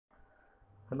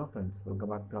Hello friends, welcome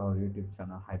back to our YouTube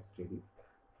channel Hyipsdaily.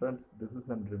 Friends, this is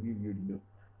a review video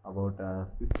about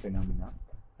Swiss phenomena.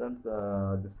 Friends,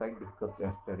 the site discussed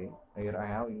yesterday. Here I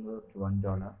have invested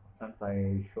 $1. Friends,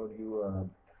 I showed you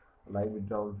live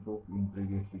withdrawal proof in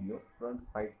previous videos. Friends,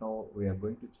 right now we are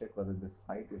going to check whether this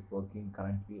site is working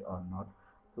currently or not.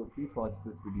 So please watch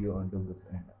this video until this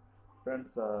end.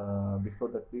 Friends, before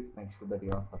that, please make sure that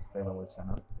you are subscribed our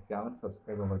channel. If you haven't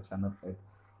subscribed our channel yet,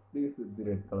 please hit the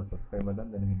red color subscribe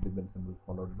button, then hit the bell symbol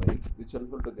followed by it, which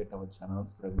helpful to get our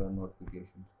channel's regular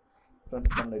notifications. Friends,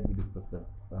 now let me discuss the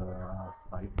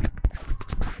site.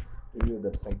 Review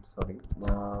that site. Sorry.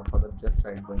 For that, just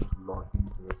I'm going to log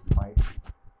into the site.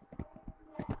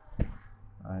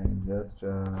 I'm just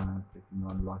clicking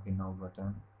on login now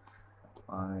button.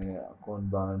 My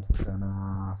account balance is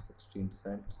 16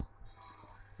 cents.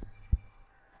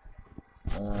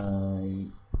 I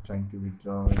trying to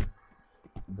withdraw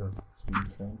the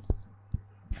 16 cents.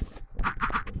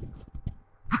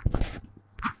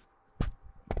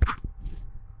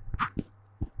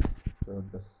 So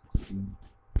the 16,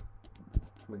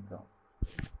 click down,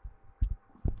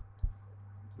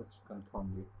 just confirm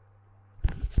it.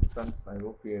 Friends, I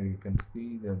hope here you can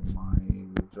see that my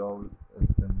withdrawal is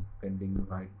in pending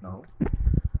right now.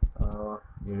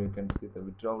 Here you can see the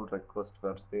withdrawal request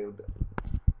were saved.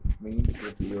 It means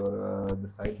that your the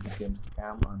site became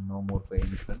scam and no more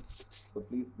paying, friends. So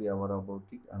please be aware about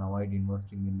it and avoid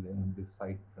investing in this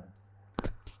site,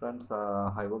 friends. Friends,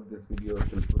 I hope this video is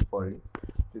helpful for you.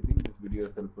 If you think this video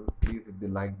is helpful, please hit the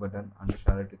like button and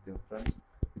share it with your friends.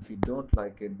 If you don't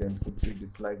like it, then simply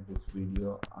dislike this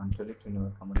video and tell it in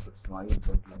your comment section why you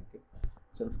don't like it.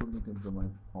 It's helpful me to improve my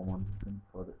performance in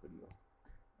further videos.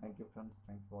 Thank you friends,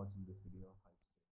 thanks for watching this video.